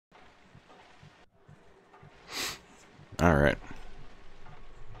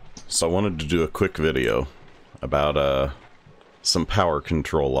So I wanted to do a quick video about some power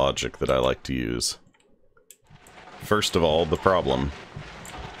control logic that I like to use. First of all, the problem.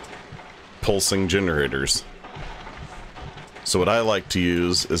 Pulsing generators. So what I like to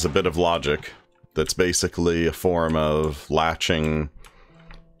use is a bit of logic that's basically a form of latching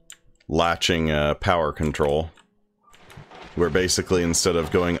power control, where basically instead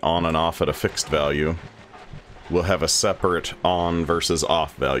of going on and off at a fixed value, we'll have a separate on versus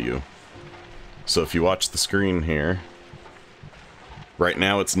off value. So if you watch the screen here, right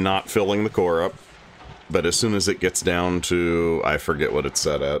now it's not filling the core up, but as soon as it gets down to, I forget what it's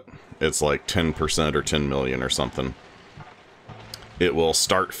set at, it's like 10% or 10 million or something, it will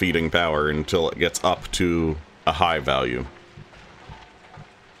start feeding power until it gets up to a high value.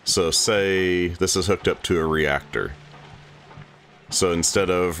 So say this is hooked up to a reactor. So instead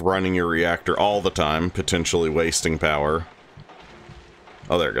of running your reactor all the time, potentially wasting power...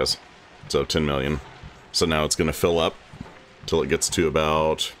 Oh, there it goes. So 10 million. So now it's going to fill up till it gets to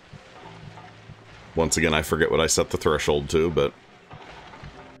about... Once again, I forget what I set the threshold to, but...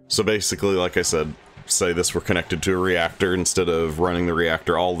 So basically, like I said, say this were connected to a reactor instead of running the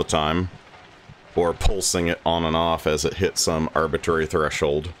reactor all the time, or pulsing it on and off as it hits some arbitrary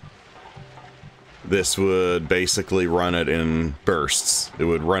threshold. This would basically run it in bursts. It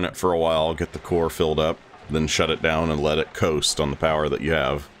would run it for a while, get the core filled up, then shut it down and let it coast on the power that you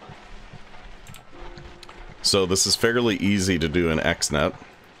have. So this is fairly easy to do in XNet.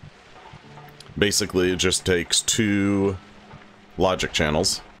 Basically, it just takes 2 logic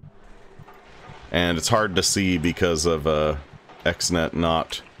channels. And it's hard to see because of XNet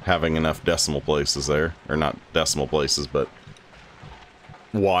not having enough decimal places there. Or not decimal places, but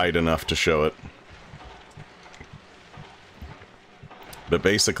wide enough to show it. But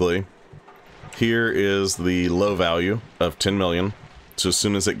basically, here is the low value of 10 million. So as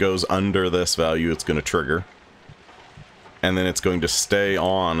soon as it goes under this value, it's going to trigger. And then it's going to stay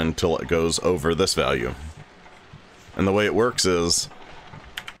on until it goes over this value. And the way it works is,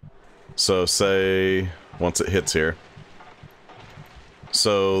 so say, once it hits here,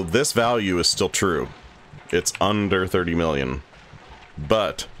 so this value is still true. It's under 30 million.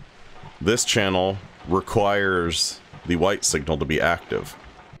 But this channel requires the white signal to be active.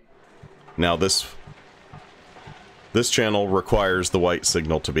 Now this channel requires the white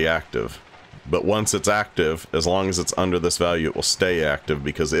signal to be active. But once it's active, as long as it's under this value, it will stay active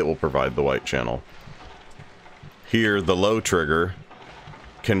because it will provide the white channel. Here, the low trigger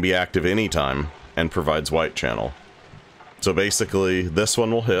can be active anytime and provides white channel. So basically, this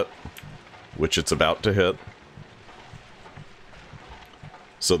one will hit, which it's about to hit.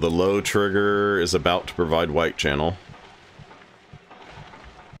 So the low trigger is about to provide white channel.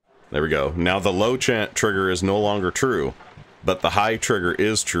 There we go. Now the low trigger is no longer true, but the high trigger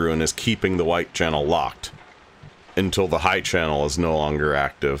is true and is keeping the white channel locked until the high channel is no longer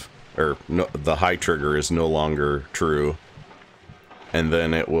active, or no, the high trigger is no longer true, and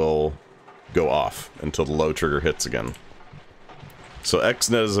then it will go off until the low trigger hits again. So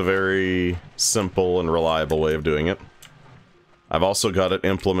XNet is a very simple and reliable way of doing it. I've also got it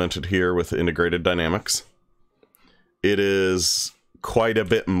implemented here with integrated dynamics. It is quite a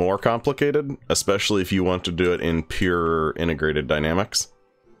bit more complicated, especially if you want to do it in pure integrated dynamics,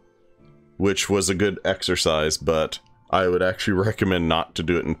 which was a good exercise, but I would actually recommend not to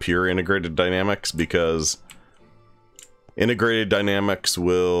do it in pure integrated dynamics because integrated dynamics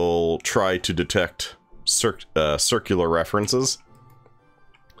will try to detect circular references.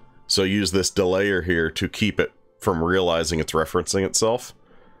 So use this delayer here to keep it from realizing it's referencing itself.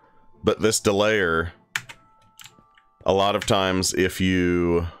 But this delayer, a lot of times if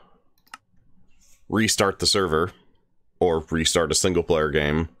you restart the server or restart a single player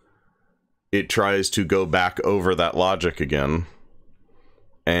game, it tries to go back over that logic again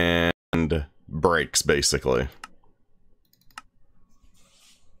and breaks basically.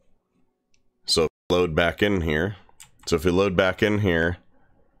 So if we load back in here,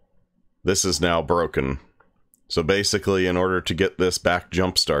 this is now broken. So basically, in order to get this back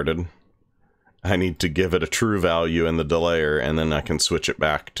jump started, I need to give it a true value in the delayer, and then I can switch it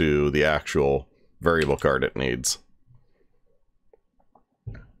back to the actual variable card it needs.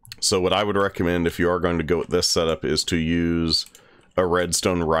 So what I would recommend if you are going to go with this setup is to use a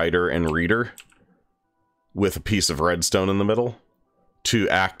redstone writer and reader with a piece of redstone in the middle to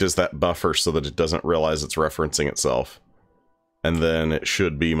act as that buffer so that it doesn't realize it's referencing itself. And then it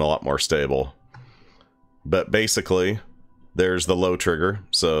should be a lot more stable. But basically, there's the low trigger.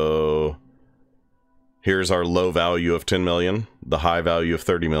 So here's our low value of 10 million, the high value of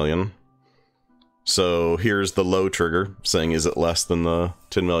 30 million. So here's the low trigger saying, is it less than the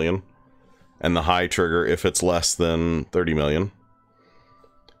 10 million? and the high trigger if it's less than 30 million.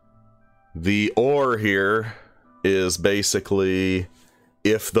 The OR here is basically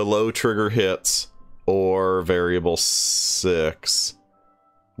if the low trigger hits, or variable 6,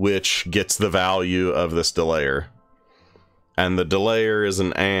 which gets the value of this delayer. And the delayer is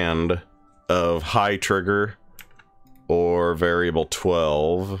an AND of high trigger or variable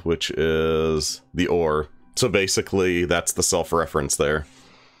 12, which is the OR. So basically, that's the self-reference there.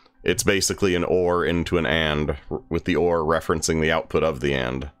 It's basically an OR into an AND, with the OR referencing the output of the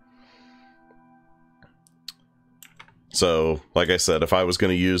AND. So, like I said, if I was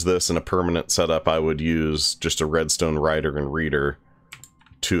going to use this in a permanent setup, I would use just a Redstone writer and reader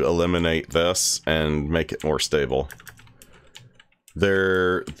to eliminate this and make it more stable.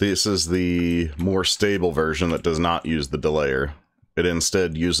 This is the more stable version that does not use the delayer. It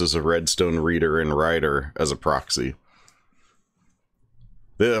instead uses a Redstone reader and writer as a proxy.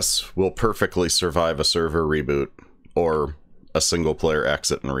 This will perfectly survive a server reboot or a single player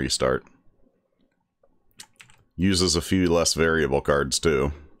exit and restart. Uses a few less variable cards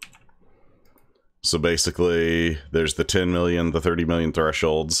too. So basically, there's the 10 million, the 30 million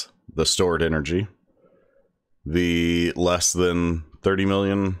thresholds, the stored energy, the less than 30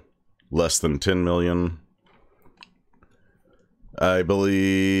 million, less than 10 million. I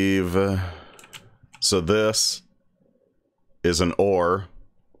believe... So this is an OR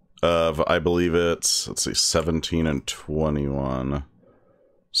of, I believe it's, let's see, 17 and 21.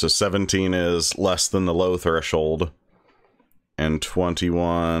 So 17 is less than the low threshold, and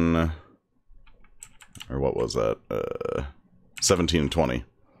 21, or what was that? 17 and 20.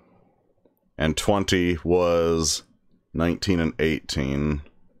 And 20 was 19 and 18,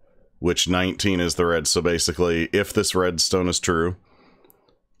 which 19 is the red. So basically, if this redstone is true,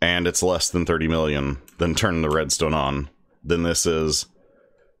 and it's less than 30 million, then turn the redstone on. Then this is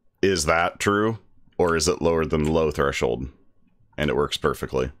that true, or is it lower than the low threshold? And it works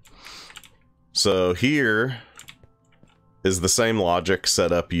perfectly. So here is the same logic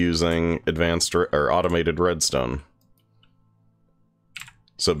set up using advanced or automated redstone.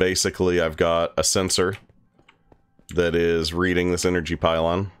 So basically I've got a sensor that is reading this energy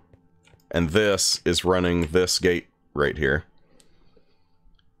pylon, and this is running this gate right here.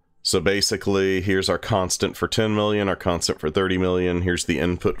 So basically here's our constant for 10 million, our constant for 30 million, here's the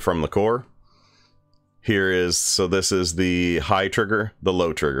input from the core. Here is, so this is the high trigger, the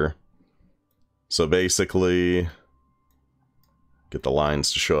low trigger. So basically, get the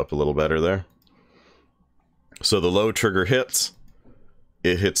lines to show up a little better there. So the low trigger hits,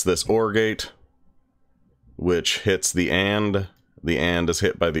 it hits this OR gate, which hits the AND. The AND is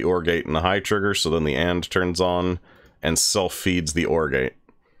hit by the OR gate and the high trigger, so then the AND turns on and self-feeds the OR gate.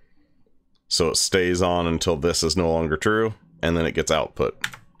 So it stays on until this is no longer true, and then it gets output.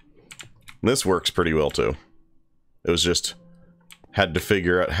 This works pretty well too. It was just, had to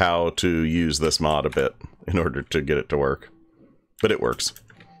figure out how to use this mod a bit in order to get it to work. But it works.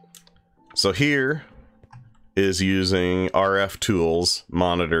 So here is using RFTools,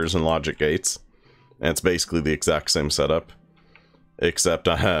 monitors, and logic gates. And it's basically the exact same setup. Except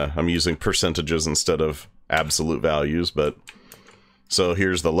I'm using percentages instead of absolute values, but... So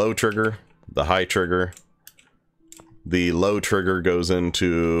here's the low trigger, the high trigger. The low trigger goes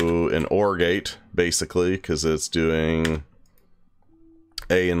into an OR gate, basically, because it's doing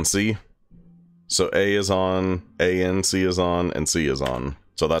A and C. So A is on, A and C is on, and C is on.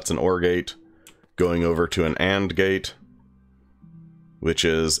 So that's an OR gate going over to an AND gate, which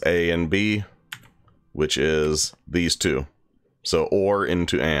is A and B, which is these two. So OR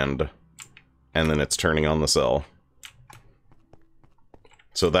into AND, and then it's turning on the cell.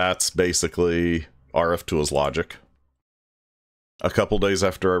 So that's basically RFTools logic. A couple days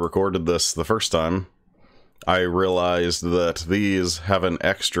after I recorded this the first time, I realized that these have an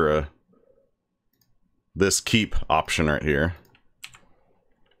extra, this keep option right here.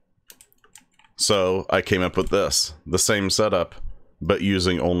 So I came up with this, the same setup, but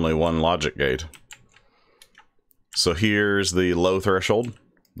using only one logic gate. So here's the low threshold,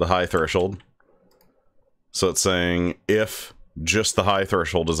 the high threshold. So it's saying if just the high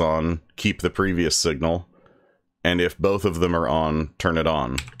threshold is on, keep the previous signal. And if both of them are on, turn it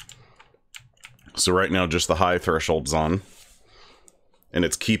on. So right now just the high threshold's on. And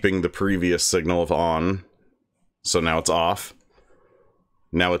it's keeping the previous signal of on. So now it's off.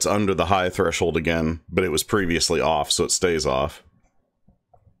 Now it's under the high threshold again, but it was previously off, so it stays off.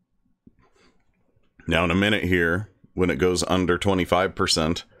 Now in a minute here, when it goes under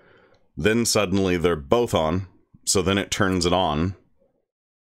 25%, then suddenly they're both on, so then it turns it on.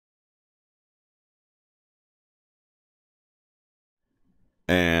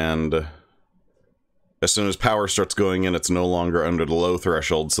 And As soon as power starts going in, it's no longer under the low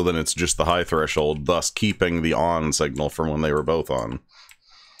threshold, so then it's just the high threshold, thus keeping the on signal from when they were both on.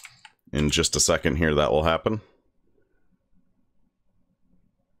 In just a second here, that will happen.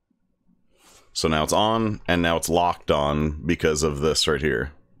 So now it's on, and now it's locked on because of this right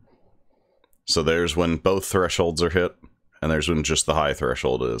here. So there's when both thresholds are hit, and there's when just the high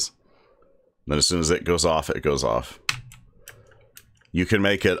threshold is. Then as soon as it goes off, it goes off. You can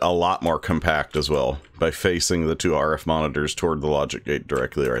make it a lot more compact as well by facing the two RF monitors toward the logic gate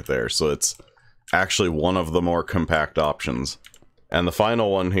directly right there. So it's actually one of the more compact options. And the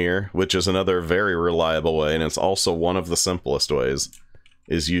final one here, which is another very reliable way, and it's also one of the simplest ways,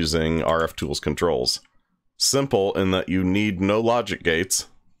 is using RFTools controls. Simple in that you need no logic gates.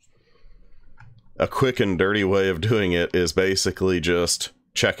 A quick and dirty way of doing it is basically just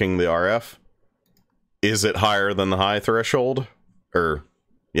checking the RF. Is it higher than the high threshold? Or,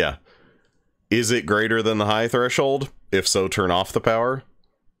 yeah. Is it greater than the high threshold? If so, turn off the power.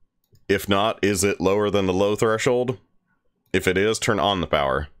 If not, is it lower than the low threshold? If it is, turn on the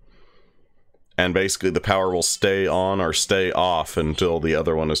power. And basically the power will stay on or stay off until the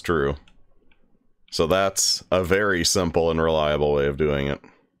other one is true. So that's a very simple and reliable way of doing it.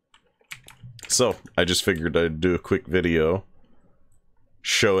 So, I just figured I'd do a quick video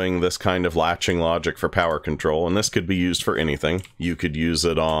showing this kind of latching logic for power control, and this could be used for anything. You could use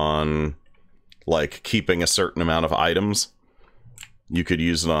it on, like, keeping a certain amount of items. You could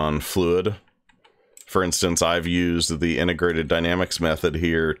use it on fluid. For instance, I've used the integrated dynamics method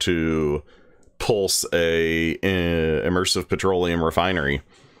here to pulse a immersive petroleum refinery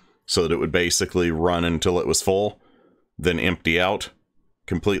so that it would basically run until it was full, then empty out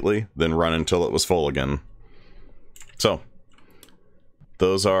completely, then run until it was full again. So,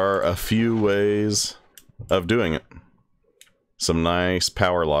 those are a few ways of doing it. Some nice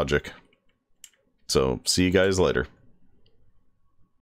power logic. So, see you guys later.